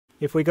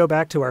if we go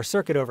back to our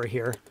circuit over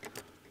here,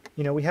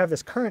 you know, we have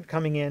this current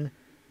coming in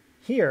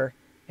here,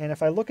 and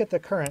if I look at the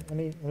current,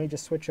 let me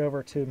just switch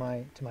over to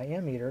my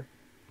ammeter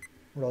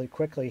really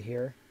quickly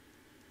here.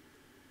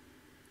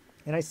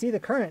 And I see the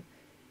current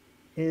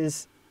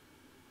is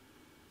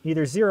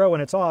either 0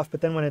 when it's off, but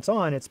then when it's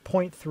on, it's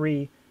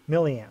 0.3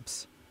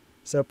 milliamps.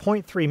 So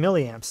 0.3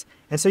 milliamps.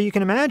 And so you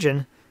can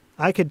imagine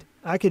I could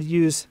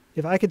use,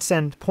 if I could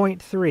send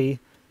 0.3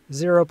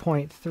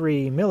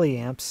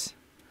 milliamps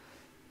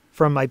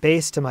from my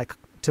base to my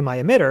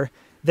emitter,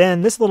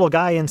 then this little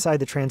guy inside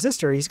the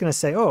transistor, he's going to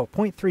say, oh,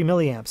 0.3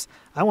 milliamps.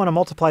 I want to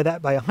multiply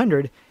that by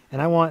 100, and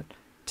I want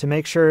to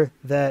make sure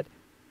that,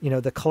 you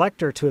know, the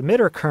collector to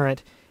emitter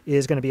current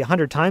is going to be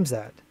 100 times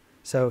that.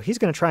 So he's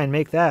going to try and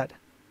make that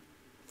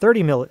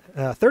 30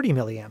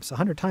 milliamps,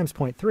 100 times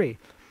 0.3.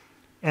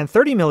 And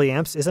 30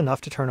 milliamps is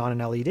enough to turn on an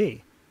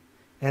LED.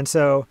 And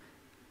so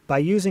by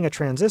using a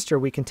transistor,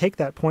 we can take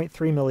that 0.3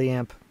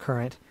 milliamp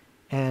current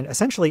and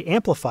essentially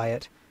amplify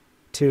it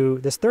to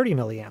this 30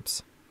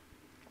 milliamps.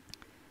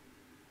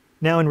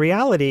 Now in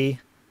reality,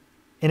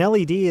 an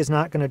LED is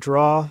not going to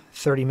draw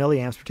 30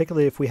 milliamps,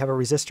 particularly if we have a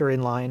resistor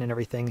in line and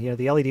everything. You know,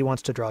 the LED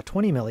wants to draw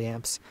 20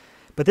 milliamps.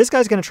 But this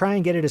guy's going to try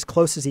and get it as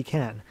close as he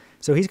can.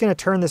 So he's going to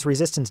turn this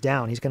resistance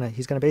down. He's going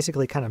to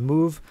basically kind of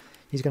move.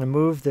 He's going to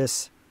move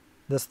this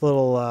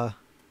little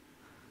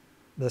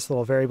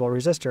variable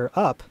resistor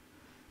up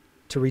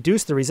to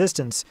reduce the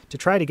resistance to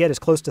try to get as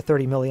close to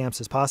 30 milliamps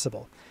as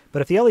possible.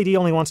 But if the LED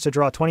only wants to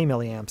draw 20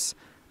 milliamps,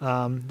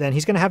 then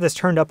he's going to have this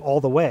turned up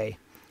all the way.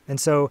 And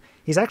so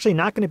he's actually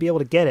not going to be able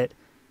to get it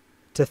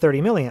to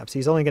 30 milliamps.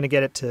 He's only going to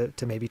get it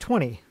to maybe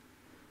 20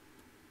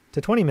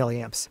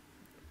 milliamps.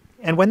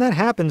 And when that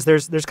happens,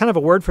 there's kind of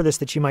a word for this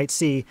that you might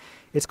see.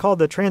 It's called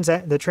the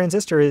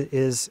transistor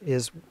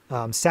is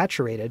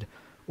saturated,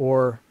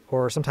 or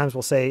sometimes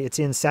we'll say it's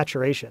in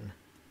saturation.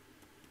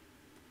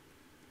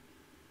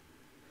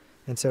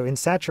 And so in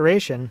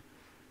saturation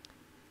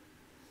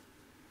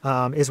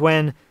is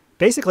when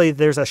basically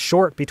there's a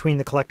short between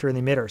the collector and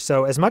the emitter.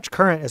 So as much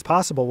current as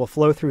possible will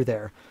flow through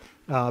there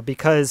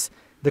because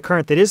the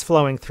current that is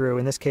flowing through,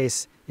 in this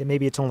case,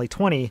 maybe it's only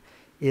 20,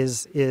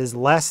 is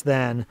less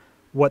than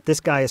what this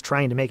guy is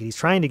trying to make it. He's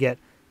trying to get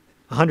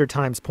 100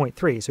 times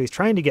 0.3. So he's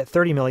trying to get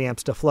 30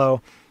 milliamps to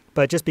flow,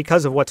 but just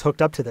because of what's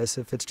hooked up to this,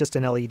 if it's just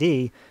an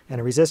LED and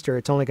a resistor,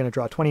 it's only going to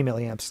draw 20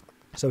 milliamps.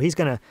 So he's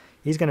going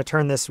to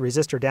turn this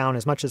resistor down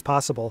as much as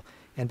possible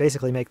and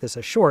basically make this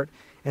a short,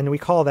 and we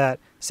call that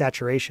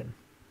saturation.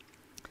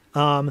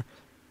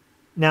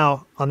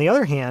 Now, on the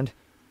other hand,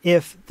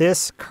 if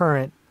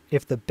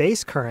the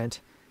base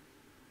current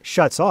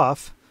shuts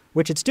off,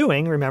 which it's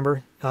doing,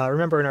 remember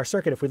in our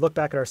circuit, if we look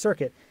back at our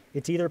circuit,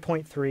 it's either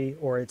 0.3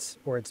 or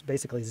it's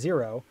basically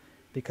 0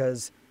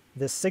 because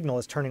this signal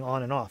is turning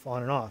on and off,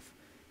 on and off.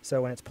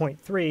 So when it's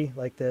 0.3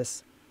 like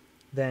this,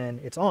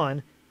 then it's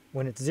on.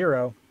 When it's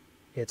 0,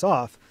 it's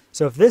off.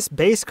 So if this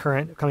base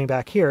current, coming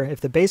back here, if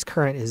the base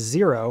current is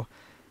 0,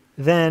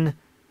 then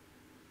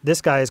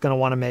this guy is going to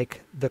want to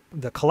make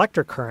the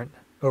collector current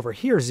over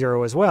here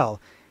 0 as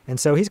well. And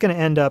so he's going to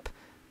end up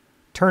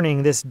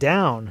turning this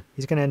down.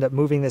 He's going to end up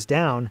moving this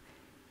down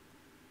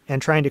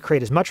and trying to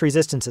create as much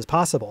resistance as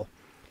possible.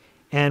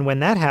 And when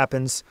that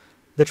happens,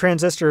 the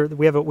transistor,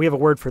 we have a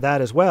word for that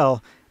as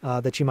well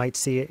that you might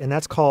see, and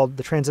that's called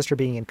the transistor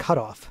being in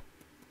cutoff.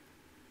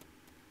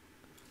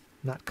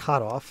 Not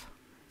cutoff,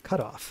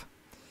 cutoff.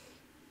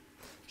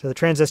 So the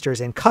transistor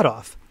is in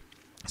cutoff.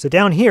 So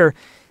down here,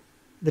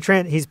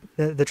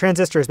 the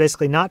transistor is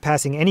basically not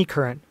passing any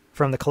current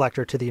from the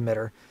collector to the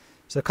emitter.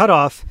 So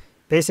cutoff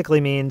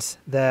basically means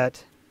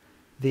that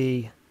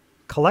the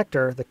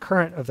collector, the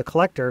current of the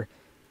collector,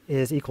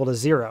 is equal to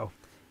 0.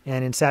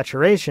 And in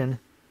saturation,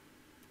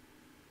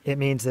 it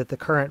means that the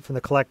current from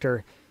the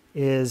collector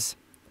is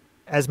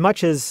as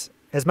much as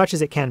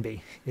it can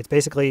be. It's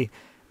basically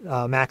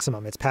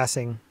maximum. It's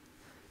passing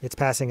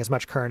as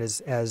much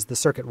current as the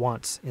circuit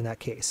wants in that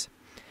case.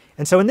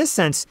 And so in this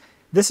sense,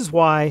 this is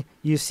why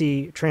you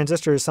see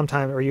transistors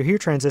sometimes, or you hear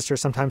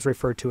transistors sometimes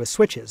referred to as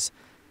switches,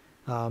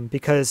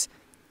 because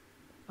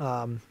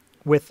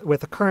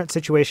with a current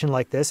situation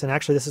like this, and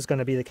actually this is going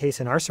to be the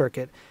case in our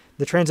circuit,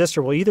 the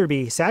transistor will either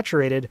be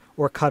saturated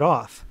or cut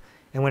off.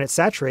 And when it's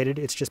saturated,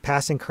 it's just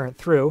passing current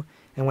through,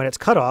 and when it's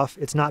cut off,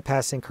 it's not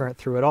passing current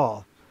through at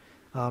all.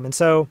 And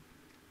so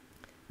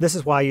this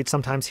is why you'd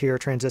sometimes hear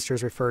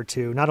transistors referred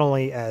to not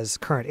only as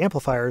current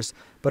amplifiers,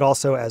 but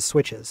also as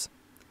switches.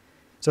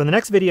 So in the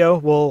next video,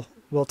 we'll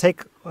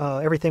take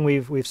everything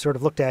we've sort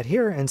of looked at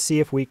here and see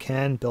if we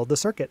can build the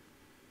circuit.